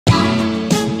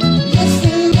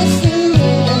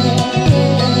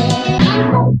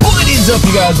up,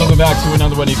 you guys? Welcome back to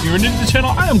another one. If you're new to the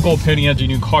channel, I am Gold Penny, edging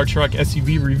new car, truck,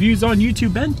 SUV reviews on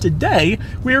YouTube, and today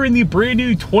we are in the brand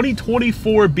new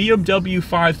 2024 BMW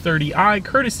 530i,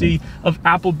 courtesy of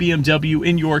Apple BMW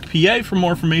in York, PA. For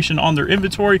more information on their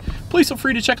inventory, please feel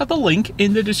free to check out the link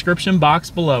in the description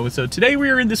box below. So today we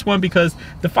are in this one because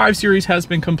the 5 Series has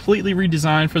been completely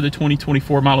redesigned for the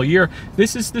 2024 model year.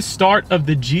 This is the start of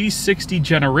the G60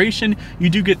 generation. You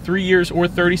do get 3 years or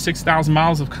 36,000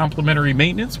 miles of complimentary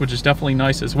maintenance, which is definitely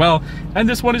nice as well. And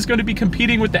this one is going to be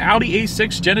competing with the Audi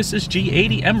A6, Genesis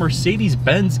G80, and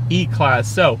Mercedes-Benz E-Class.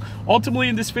 So ultimately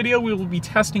in this video, we will be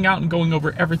testing out and going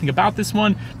over everything about this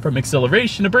one, from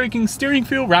acceleration to braking, steering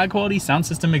feel, ride quality, sound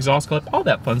system, exhaust clip, all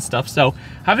that fun stuff. So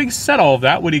having said all of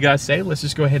that, what do you guys say? Let's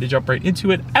just go ahead and jump right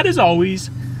into it. And as always,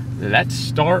 let's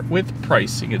start with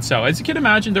pricing. And so as you can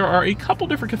imagine, there are a couple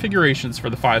different configurations for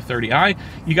the 530i.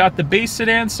 You got the base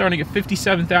sedan starting at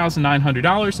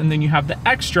 $57,900, and then you have the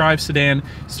X-Drive sedan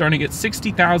starting at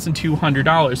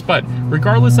 $60,200. But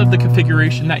regardless of the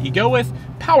configuration that you go with,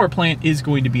 power plant is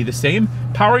going to be the same.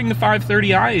 Powering the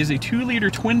 530i is a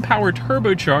 2-liter twin-power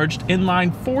turbocharged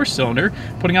inline 4-cylinder,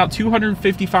 putting out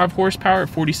 255 horsepower at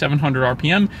 4,700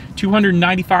 RPM,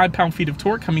 295 pound-feet of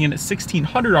torque coming in at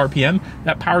 1,600 RPM.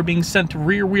 That power being sent to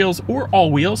rear wheels or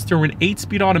all wheels through an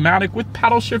 8-speed automatic with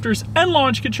paddle shifters and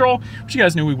launch control, which you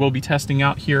guys know we will be testing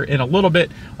out here in a little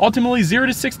bit. Ultimately, 0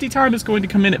 to 60 time is going to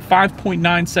come in at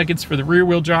 5.9 seconds for the rear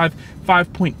wheel drive,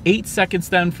 5.8 seconds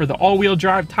then for the all-wheel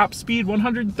drive. Top speed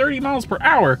 130 miles per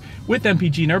hour with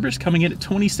MPG numbers coming in at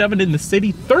 27 in the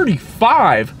city,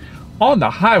 35 on the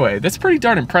highway. That's pretty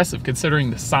darn impressive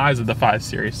considering the size of the 5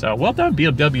 Series. So well done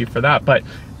BMW for that. But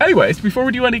anyways, before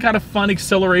we do any kind of fun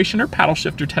acceleration or paddle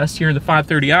shifter test here in the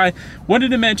 530i, wanted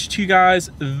to mention to you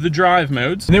guys the drive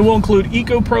modes. And they will include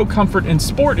Eco, Pro, Comfort, and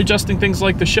Sport, adjusting things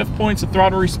like the shift points, the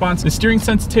throttle response, the steering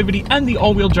sensitivity, and the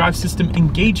all-wheel drive system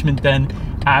engagement then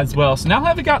as well. So now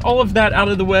having got all of that out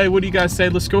of the way, what do you guys say?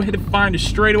 Let's go ahead and find a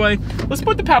straightaway. Let's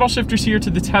put the paddle shifters here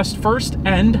to the test first,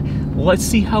 and let's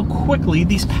see how quickly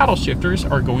these paddle shifters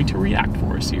are going to react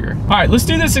for us here. All right, let's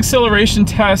do this acceleration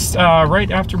test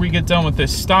right after we get done with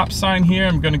this stop sign here.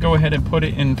 I'm going to go ahead and put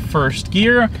it in first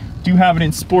gear. Do have it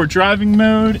in sport driving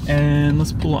mode, and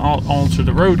let's pull out onto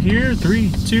the road here.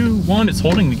 3, 2, 1. It's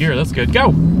holding the gear. That's good.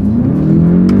 Go.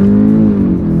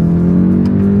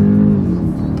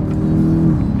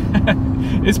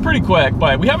 It's pretty quick,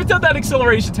 but we haven't done that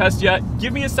acceleration test yet.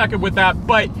 Give me a second with that,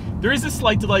 but there is a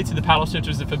slight delay to the paddle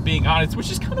shifters, if I'm being honest, which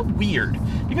is kind of weird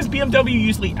because BMW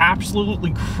usually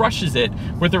absolutely crushes it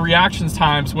with the reactions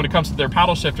times when it comes to their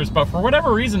paddle shifters, but for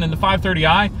whatever reason in the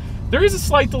 530i, there is a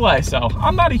slight delay. So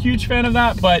I'm not a huge fan of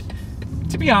that, but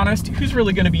to be honest, who's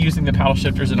really going to be using the paddle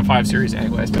shifters in a 5 Series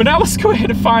anyways? But now let's go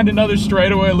ahead and find another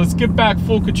straightaway. Let's get back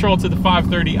full control to the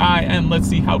 530i, and let's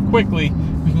see how quickly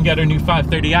we can get our new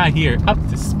 530i here up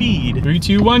to speed. 3,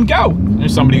 2, 1, go!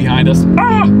 There's somebody behind us.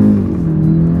 Ah!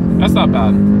 That's not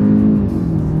bad.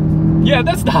 Yeah,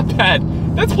 that's not bad.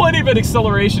 That's plenty of an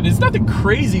acceleration. It's nothing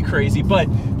crazy, but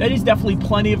that is definitely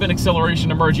plenty of an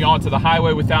acceleration emerging onto the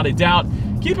highway without a doubt.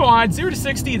 Keep in mind, 0 to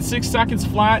 60 in 6 seconds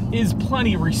flat is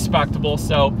plenty respectable.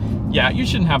 So yeah, you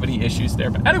shouldn't have any issues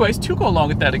there. But anyways, to go along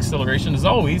with that acceleration, as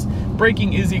always,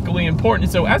 braking is equally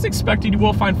important. So as expected, you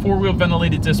will find 4-wheel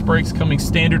ventilated disc brakes coming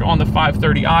standard on the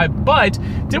 530i, but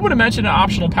did want to mention an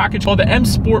optional package called the M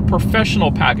Sport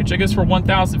Professional Package. I guess for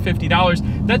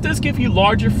 $1,050, that does give you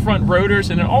larger front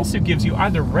rotors, and it also gives you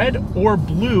either red or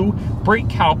blue brake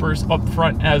calipers up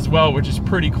front as well, which is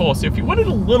pretty cool. So if you wanted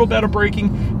a little better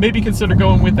braking, maybe consider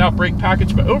going with that brake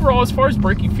package. But overall, as far as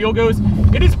braking feel goes,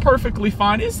 it is perfectly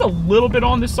fine. It's a little bit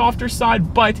on the softer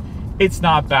side, but it's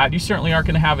not bad. You certainly aren't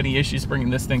going to have any issues bringing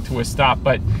this thing to a stop.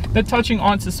 But then touching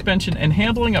on suspension and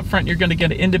handling, up front, you're going to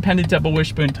get an independent double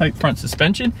wishbone type front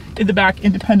suspension. In the back,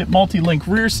 independent multi-link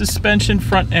rear suspension,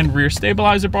 front and rear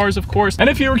stabilizer bars, of course. And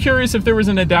if you were curious if there was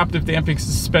an adaptive damping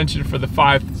suspension for the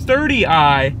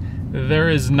 530i, there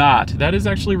is not. That is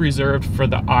actually reserved for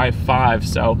the i5,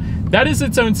 so that is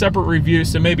its own separate review,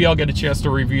 so maybe I'll get a chance to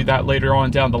review that later on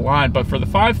down the line. But for the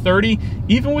 530,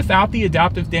 even without the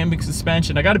adaptive damping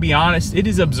suspension, I gotta be honest, it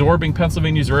is absorbing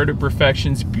Pennsylvania's road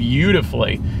imperfections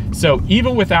beautifully. So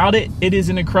even without it, it is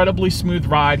an incredibly smooth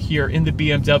ride here in the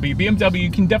BMW. BMW,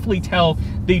 you can definitely tell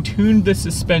they tuned the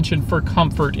suspension for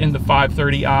comfort in the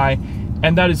 530i,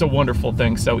 and that is a wonderful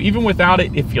thing. So even without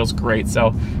it, it feels great.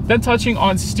 So then touching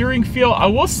on steering feel, I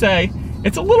will say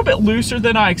it's a little bit looser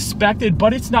than I expected,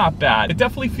 but it's not bad. It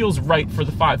definitely feels right for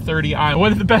the 530i.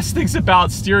 One of the best things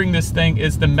about steering this thing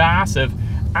is the massive,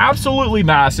 absolutely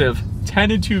massive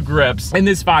 10 and 2 grips in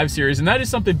this 5 Series, and that is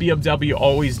something BMW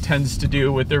always tends to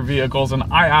do with their vehicles, and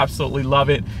I absolutely love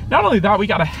it. Not only that, we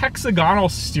got a hexagonal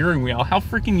steering wheel. How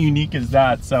freaking unique is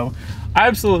that? So I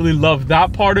absolutely love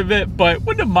that part of it, but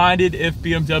wouldn't have minded if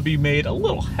BMW made a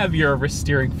little heavier of a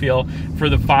steering feel for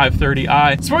the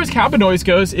 530i. As far as cabin noise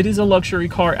goes, it is a luxury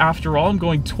car after all. I'm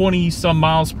going 20 some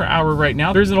miles per hour right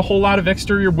now. There isn't a whole lot of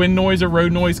exterior wind noise or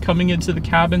road noise coming into the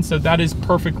cabin, so that is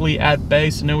perfectly at bay,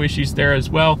 so no issues there as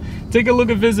well. Take a look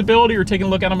at visibility, or taking a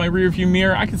look out of my rear view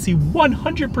mirror, I can see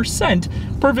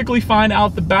 100% perfectly fine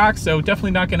out the back, so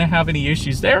definitely not gonna have any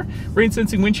issues there. Rain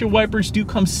sensing windshield wipers do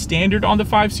come standard on the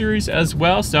 5 Series as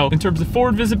well. So in terms of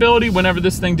forward visibility, whenever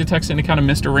this thing detects any kind of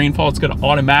mist or rainfall, it's going to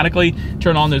automatically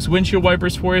turn on those windshield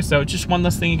wipers for you. So it's just one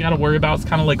less thing you got to worry about. It's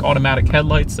kind of like automatic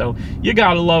headlights, so you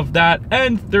got to love that.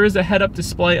 And there is a head-up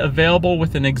display available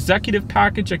with an executive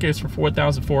package that goes for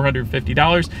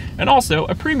 $4,450, and also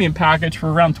a premium package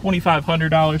for around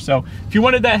 $2,500. So if you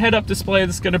wanted that head-up display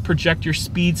that's going to project your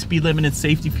speed limit, and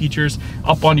safety features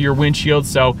up onto your windshield,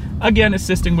 so again,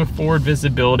 assisting with forward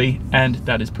visibility, and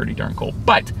that is pretty darn cool.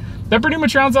 But that pretty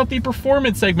much rounds out the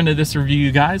performance segment of this review,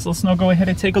 you guys. Let's now go ahead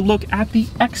and take a look at the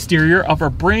exterior of our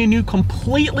brand new,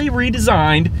 completely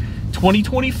redesigned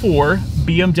 2024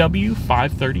 BMW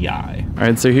 530i. All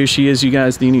right, so here she is, you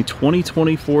guys, the new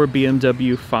 2024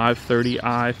 BMW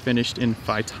 530i, finished in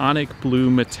Phytonic Blue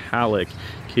Metallic.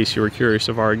 In case you were curious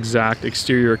of our exact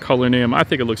exterior color name, I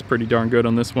think it looks pretty darn good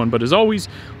on this one. But as always,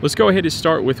 let's go ahead and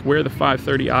start with where the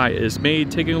 530i is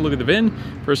made. Taking a look at the VIN,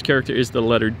 first character is the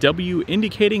letter W,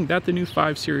 indicating that the new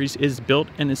 5 Series is built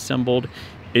and assembled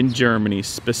in Germany,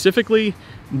 specifically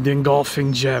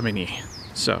Dingolfing, Germany.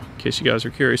 So in case you guys are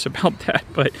curious about that,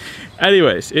 but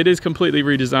anyways, it is completely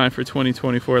redesigned for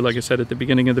 2024. Like I said at the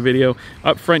beginning of the video,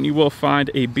 up front you will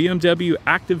find a BMW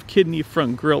active kidney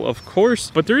front grille, of course,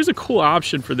 but there is a cool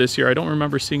option for this year I don't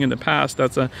remember seeing in the past.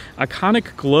 That's a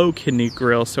iconic glow kidney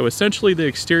grille. So essentially the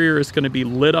exterior is going to be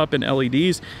lit up in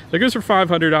LEDs. That goes for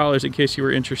 $500 in case you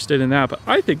were interested in that, but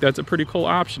I think that's a pretty cool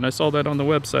option. I saw that on the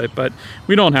website, but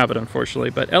we don't have it, unfortunately.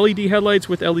 But LED headlights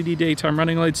with LED daytime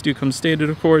running lights do come standard,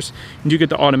 of course, and you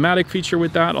get the automatic feature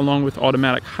with that, along with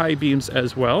automatic high beams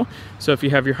as well. So if you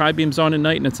have your high beams on at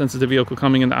night and it senses the vehicle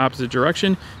coming in the opposite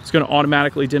direction, it's going to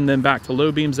automatically dim them back to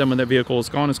low beams. Then when the vehicle is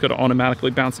gone, it's going to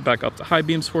automatically bounce it back up to high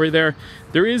beams for you there.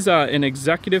 There is an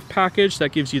executive package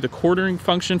that gives you the quartering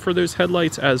function for those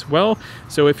headlights as well.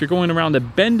 So if you're going around a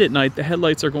bend at night, the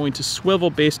headlights are going to swivel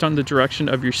based on the direction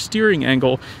of your steering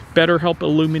angle, better help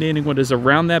illuminating what is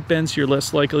around that bend, so you're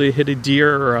less likely to hit a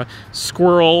deer or a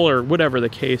squirrel or whatever the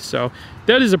case. So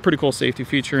that is a pretty cool safety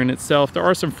feature in itself. There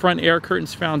are some front air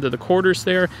curtains found to the quarters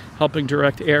there, helping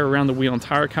direct air around the wheel and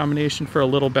tire combination for a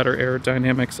little better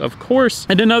aerodynamics, of course.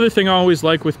 And another thing I always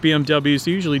like with BMWs,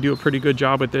 they usually do a pretty good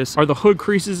job with this, are the hood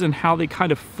creases and how they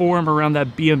kind of form around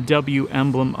that BMW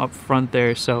emblem up front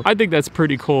there. So I think that's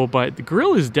pretty cool, but the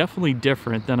grille is definitely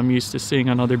different than I'm used to seeing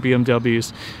on other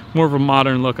BMWs. More of a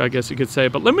modern look, I guess you could say.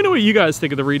 But let me know what you guys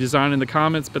think of the redesign in the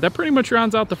comments. But that pretty much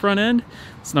rounds out the front end.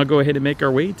 Let's now go ahead and make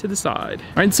our way to the side.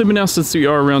 All right, so now since we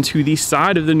are around to the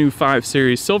side of the new 5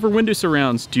 Series, silver window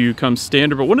surrounds do come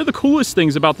standard. But one of the coolest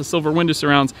things about the silver window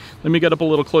surrounds, let me get up a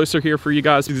little closer here for you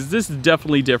guys, because this is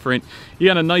definitely different. You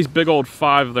got a nice big old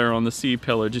 5 there on the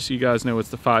C-pillar, just so you guys know it's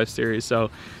the 5 Series. So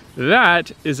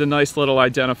that is a nice little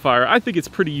identifier. I think it's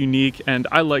pretty unique, and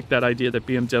I like that idea that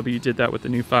BMW did that with the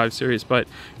new 5 Series. But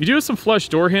you do have some flush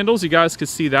door handles. You guys can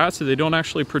see that, so they don't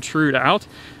actually protrude out,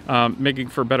 making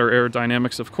for better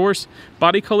aerodynamics, of course.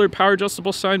 Body colored power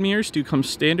adjustable side mirrors do come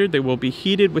standard. They will be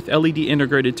heated with LED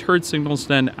integrated turn signals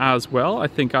then as well. I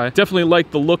think I definitely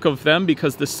like the look of them,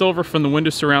 because the silver from the window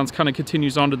surrounds kind of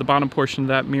continues onto the bottom portion of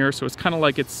that mirror, so it's kind of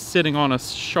like it's sitting on a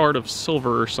shard of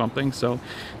silver or something. So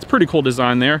it's a pretty cool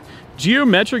design there.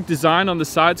 Geometric design on the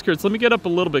side skirts. Let me get up a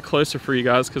little bit closer for you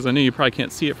guys, because I know you probably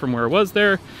can't see it from where it was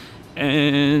there.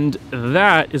 And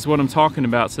that is what I'm talking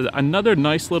about. So another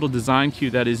nice little design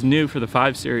cue that is new for the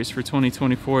 5 Series for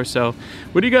 2024. So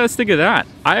what do you guys think of that?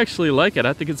 I actually like it.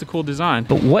 I think it's a cool design.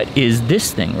 But what is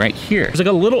this thing right here? There's like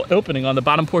a little opening on the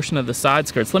bottom portion of the side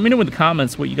skirts. Let me know in the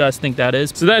comments what you guys think that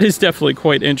is. So that is definitely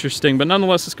quite interesting. But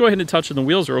nonetheless, let's go ahead and touch on the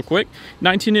wheels real quick.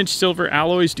 19-inch silver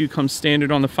alloys do come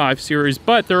standard on the 5 Series,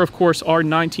 but there of course are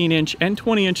 19-inch and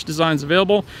 20-inch designs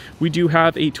available. We do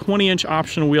have a 20-inch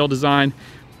optional wheel design.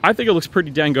 I think it looks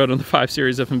pretty dang good on the 5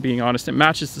 Series, if I'm being honest. It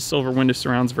matches the silver window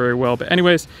surrounds very well. But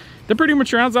anyways, that pretty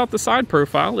much rounds out the side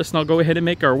profile. Let's now go ahead and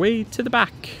make our way to the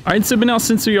back. All right, so now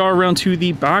since we are around to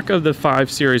the back of the 5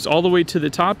 Series, all the way to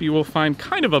the top, you will find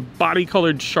kind of a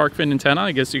body-colored shark fin antenna,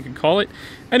 I guess you could call it.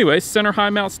 Anyways, center high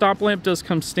mount stop lamp does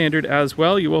come standard as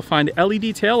well. You will find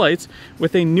LED taillights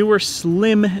with a newer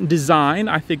slim design.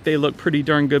 I think they look pretty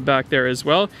darn good back there as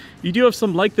well. You do have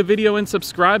some like the video and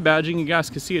subscribe badging. You guys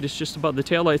can see it. It's just above the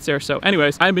taillights there. So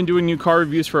anyways, I've been doing new car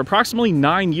reviews for approximately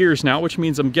 9 years now, which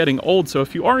means I'm getting old. So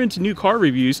if you are into new car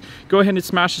reviews, go ahead and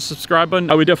smash the subscribe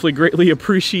button. I would definitely greatly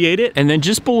appreciate it. And then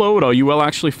just below it all, you will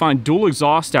actually find dual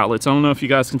exhaust outlets. I don't know if you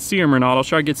guys can see them or not. I'll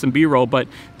try to get some B-roll, but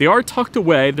they are tucked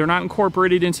away. They're not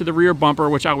incorporated into the rear bumper,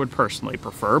 which I would personally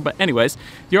prefer. But anyways,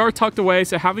 they are tucked away.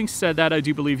 So having said that, I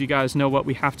do believe you guys know what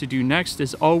we have to do next.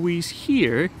 As always,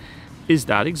 here is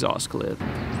that exhaust clip.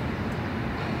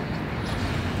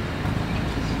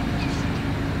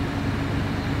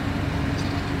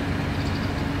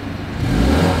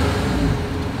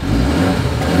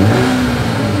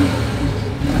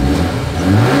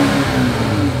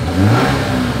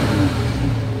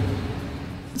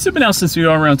 So now, since we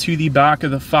are around to the back of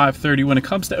the 530, when it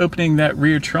comes to opening that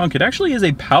rear trunk, it actually is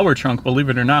a power trunk, believe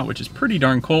it or not, which is pretty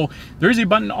darn cool. There is a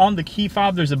button on the key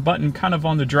fob, there's a button kind of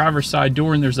on the driver's side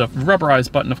door, and there's a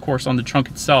rubberized button, of course, on the trunk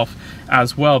itself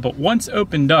as well. But once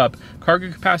opened up,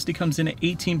 cargo capacity comes in at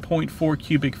 18.4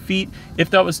 cubic feet. If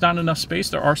that was not enough space,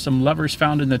 there are some levers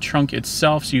found in the trunk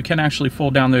itself, so you can actually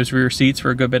fold down those rear seats for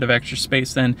a good bit of extra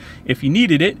space then if you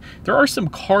needed it. There are some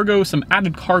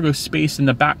added cargo space in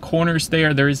the back corners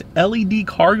there. There is LED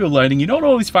cargo lighting. You don't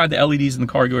always find the LEDs in the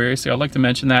cargo area, so I'd like to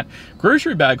mention that.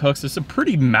 Grocery bag hooks, there's some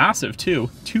pretty massive too.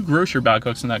 2 grocery bag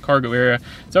hooks in that cargo area.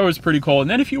 It's always pretty cool. And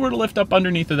then if you were to lift up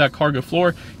underneath of that cargo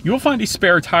floor, you will find a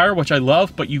spare tire, which I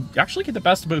love, but you actually get the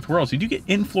best of both worlds. You do get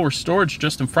in-floor storage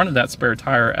just in front of that spare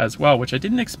tire as well, which I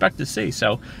didn't expect to see.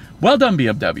 So well done,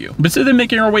 BMW. But so then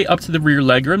making our way up to the rear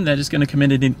legroom, that is going to come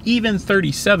in at an even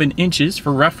 37 inches.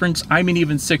 For reference, I'm an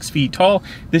even 6 feet tall.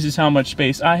 This is how much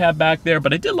space I have back there,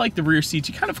 but I did like the rear seats.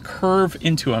 You kind of curve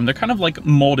into them. They're kind of like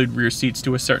molded rear seats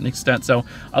to a certain extent, so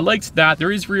I liked that.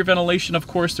 There is rear ventilation, of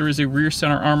course. There is a rear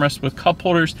center armrest with cup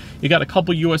holders. You got a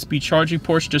couple USB charging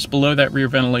ports just below that rear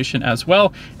ventilation as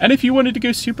well. And if you wanted to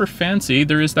go super fancy,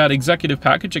 there is that executive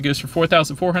package that goes for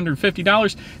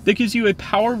 $4,450. That gives you a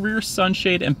power rear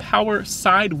sunshade and power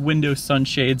side window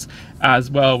sunshades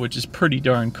as well, which is pretty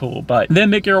darn cool. But then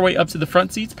making our way up to the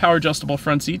front seats, power adjustable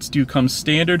front seats do come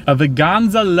standard. A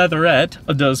Veganza leatherette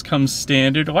does come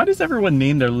standard. Why does everyone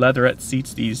name their leatherette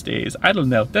seats these days? I don't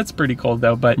know. That's pretty cool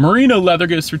though. But merino leather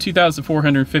goes for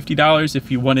 $2,450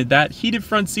 if you wanted that. Heated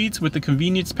front seats with the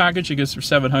convenience package, it goes for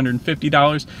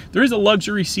 $750. There is a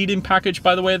luxury seating package,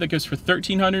 by the way, that goes for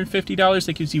 $1,350.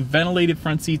 That gives you ventilated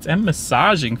front seats and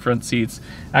massaging front seats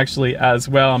actually as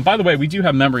well. And by the way, we do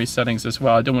have memory settings as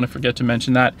well. I don't want to forget to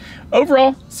mention that.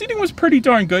 Overall, seating was pretty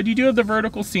darn good. You do have the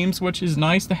vertical seams, which is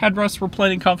nice. The headrests were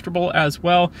plenty comfortable as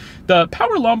well. The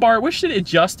power lumbar, I wish it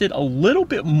adjusted a little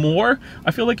bit more.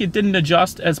 I feel like it didn't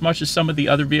adjust as much as some of the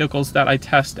other vehicles that I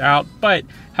test out, but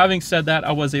having said that,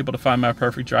 I was able to find my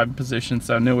perfect driving position,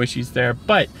 so no issues there.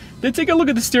 But then take a look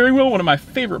at the steering wheel, one of my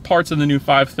favorite parts of the new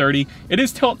 530. It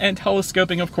is tilt and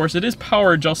telescoping, of course. It is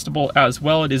power adjustable as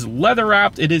well. It is leather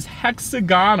wrapped. It is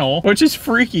hexagonal, which is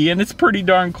freaky, and it's pretty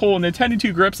darn cool. And the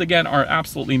 10-2 grips, again, are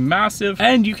absolutely massive.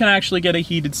 And you can actually get a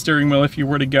heated steering wheel if you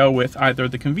were to go with either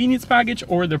the convenience package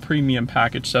or the premium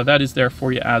package. So that is there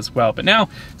for you as well. But now,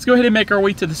 let's go ahead and make our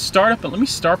way to the startup. But let me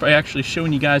start by actually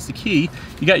showing you guys the key.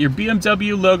 You got your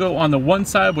BMW logo on the one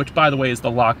side, which by the way is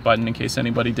the lock button in case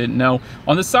anybody didn't know.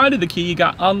 On the side of the key, you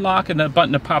got unlock and a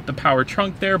button to pop the power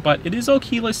trunk there, but it is all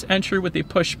keyless entry with a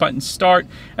push button start.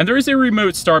 And there is a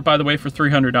remote start, by the way, for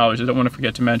 $300. I don't want to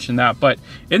forget to mention that. But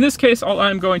in this case, all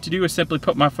I'm going to do is simply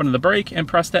put my foot on the brake and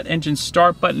press that engine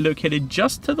start button located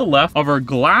just to the left of our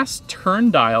glass turn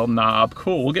dial knob.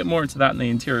 Cool, we'll get more into that in the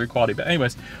interior quality. But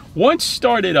anyways, once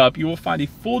started up, you will find a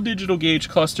full digital gauge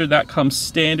cluster that comes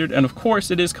standard, and of course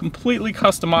it is completely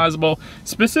customizable,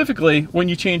 specifically when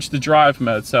you change the drive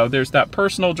mode. So there's that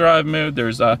personal drive mode,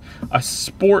 there's a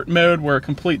sport mode where it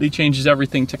completely changes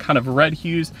everything to kind of red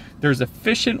hues. There's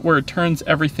efficient where it turns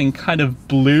everything kind of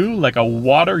blue, like a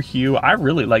water hue. I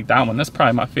really like that one. That's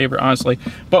probably my favorite, honestly.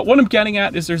 But what I'm getting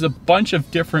at is there's a bunch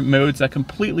of different modes that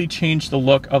completely change the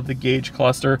look of the gauge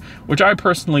cluster, which I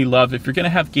personally love. If you're gonna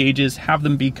have gauges, have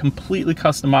them be completely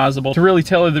customizable to really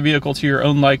tailor the vehicle to your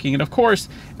own liking. And of course,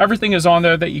 everything is on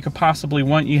there that you could possibly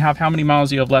want. You have how many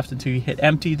miles you have left until you hit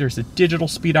empty. There's a digital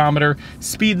speedometer,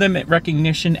 speed limit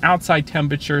recognition, outside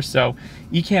temperature. So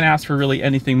you can't ask for really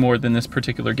anything more than this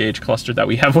particular gauge cluster that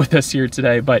we have with us here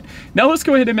today. But now let's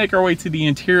go ahead and make our way to the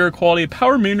interior quality. A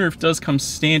power moonroof does come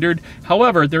standard.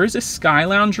 However, there is a Sky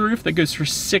Lounge roof that goes for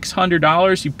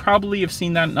 $600. You probably have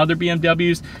seen that in other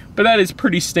BMWs, but that is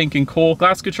pretty stinking cool.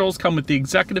 Glass controls come with the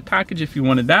executive executive package if you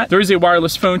wanted that. There is a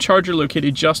wireless phone charger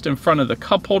located just in front of the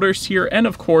cup holders here, and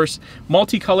of course,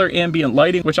 multicolor ambient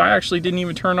lighting, which I actually didn't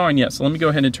even turn on yet. So let me go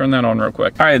ahead and turn that on real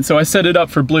quick. All right, so I set it up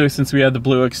for blue since we had the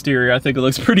blue exterior. I think it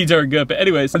looks pretty darn good. But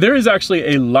anyways, there is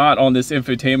actually a lot on this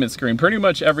infotainment screen. Pretty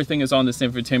much everything is on this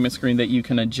infotainment screen that you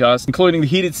can adjust, including the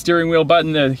heated steering wheel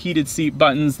button, the heated seat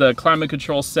buttons, the climate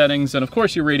control settings, and of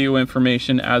course your radio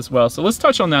information as well. So let's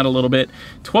touch on that a little bit.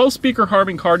 12 speaker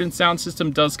Harman Kardon sound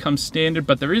system does come standard,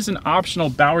 but there is an optional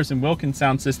Bowers & Wilkins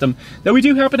sound system that we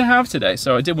do happen to have today.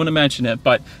 So I did want to mention it,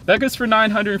 but that goes for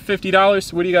 $950.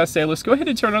 So what do you guys say? Let's go ahead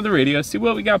and turn on the radio, see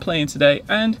what we got playing today,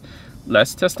 and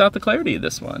let's test out the clarity of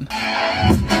this one.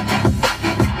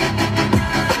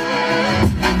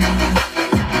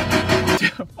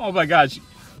 Oh my gosh,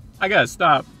 I gotta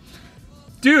stop.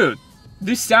 Dude,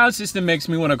 this sound system makes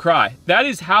me want to cry. That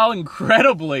is how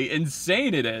incredibly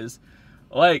insane it is.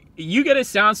 Like, you get a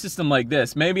sound system like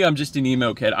this, maybe I'm just an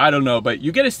emo kid, I don't know, but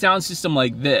you get a sound system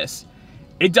like this,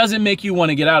 it doesn't make you want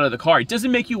to get out of the car. It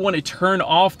doesn't make you want to turn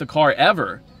off the car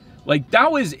ever. Like,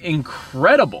 that was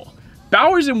incredible.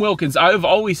 Bowers & Wilkins, I've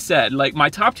always said, like, my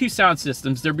top two sound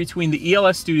systems, they're between the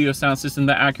ELS Studio sound system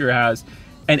that Acura has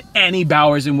and any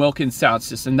Bowers & Wilkins sound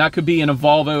system. That could be in a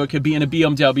Volvo, it could be in a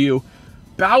BMW.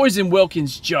 Bowers &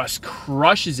 Wilkins just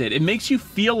crushes it. It makes you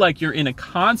feel like you're in a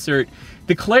concert.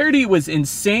 The clarity was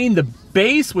insane. The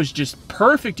bass was just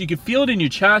perfect. You could feel it in your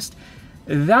chest.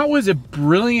 That was a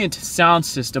brilliant sound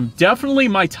system. Definitely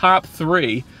my top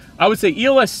three. I would say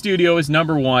ELS Studio is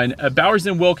number one, Bowers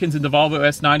 & Wilkins and the Volvo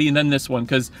S90, and then this one.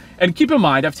 And keep in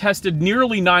mind, I've tested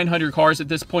nearly 900 cars at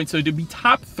this point, so to be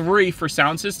top three for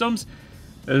sound systems,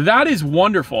 that is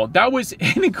wonderful. That was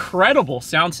an incredible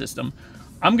sound system.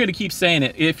 I'm going to keep saying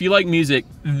it. If you like music,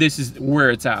 this is where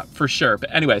it's at for sure.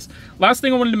 But anyways, last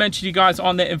thing I wanted to mention to you guys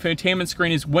on the infotainment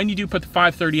screen is when you do put the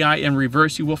 530i in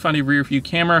reverse, you will find a rear view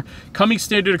camera coming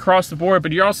standard across the board,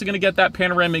 but you're also going to get that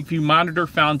panoramic view monitor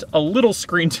found a little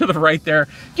screen to the right there,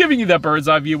 giving you that bird's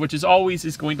eye view, which is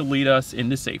always going to lead us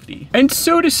into safety. And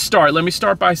so to start, let me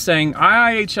start by saying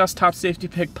IIHS Top Safety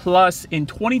Pick Plus in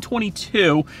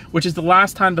 2022, which is the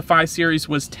last time the 5 Series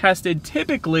was tested.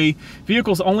 Typically,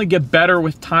 vehicles only get better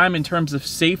with time in terms of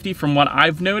safety from what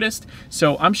I've noticed,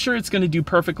 so I'm sure it's going to do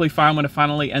perfectly fine when it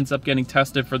finally ends up getting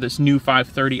tested for this new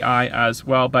 530i as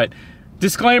well. But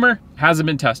disclaimer, hasn't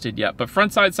been tested yet, but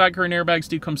front side curtain airbags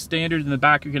do come standard. In the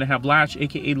back, you're going to have latch,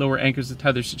 aka lower anchors that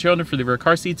tethers to children for the rear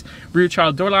car seats, rear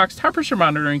child door locks, tire pressure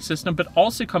monitoring system, but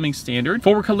also coming standard,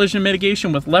 forward collision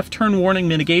mitigation with left turn warning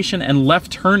mitigation and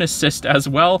left turn assist as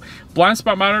well, blind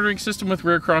spot monitoring system with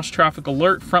rear cross traffic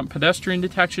alert, front pedestrian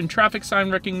detection, traffic sign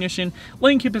recognition,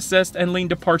 lane keep assist, and lane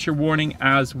departure warning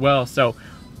as well. So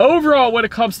overall, when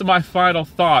it comes to my final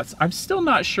thoughts, I'm still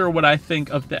not sure what I think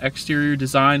of the exterior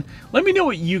design. Let me know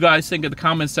what you guys think in the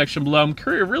comments section below. I'm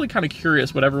really kind of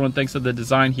curious what everyone thinks of the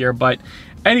design here. But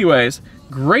anyways,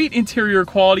 great interior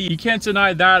quality. You can't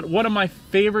deny that. One of my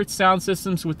favorite sound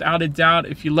systems without a doubt.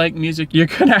 If you like music, you're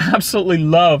gonna absolutely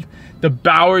love the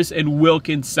Bowers &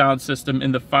 Wilkins sound system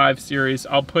in the 5 Series.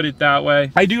 I'll put it that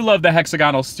way. I do love the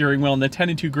hexagonal steering wheel, and the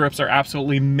 10-2 grips are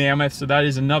absolutely mammoth, so that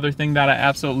is another thing that I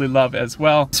absolutely love as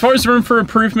well. As far as room for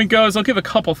improvement goes, I'll give a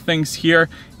couple things here.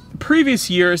 Previous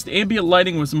years, the ambient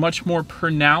lighting was much more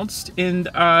pronounced in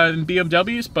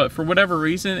BMWs, but for whatever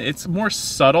reason, it's more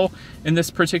subtle in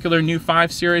this particular new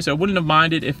 5 Series. I wouldn't have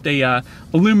minded if they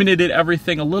illuminated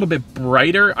everything a little bit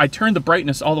brighter. I turned the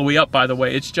brightness all the way up, by the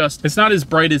way. It's not as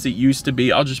bright as it used to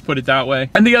be. I'll just put it that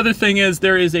way. And the other thing is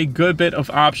there is a good bit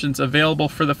of options available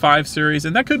for the 5 Series,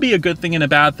 and that could be a good thing and a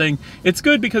bad thing. It's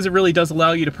good because it really does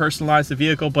allow you to personalize the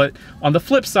vehicle, but on the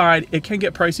flip side, it can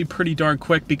get pricey pretty darn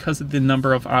quick because of the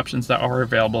number of options that are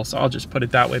available. So I'll just put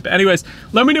it that way. But anyways,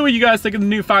 let me know what you guys think of the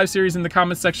new 5 Series in the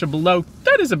comments section below.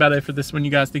 That is about it for this one,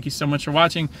 you guys. Thank you so much for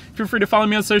watching. Feel free to follow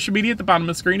me on social media at the bottom of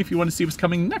the screen if you want to see what's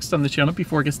coming next on the channel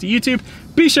before it gets to YouTube.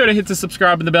 Be sure to hit the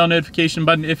subscribe and the bell notification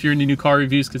button if you're into new car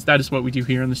reviews, because that is what we do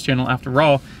here on this channel after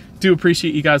all. Do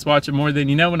appreciate you guys watching more than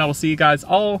you know, and I will see you guys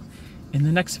all in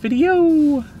the next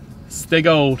video. Stay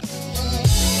gold.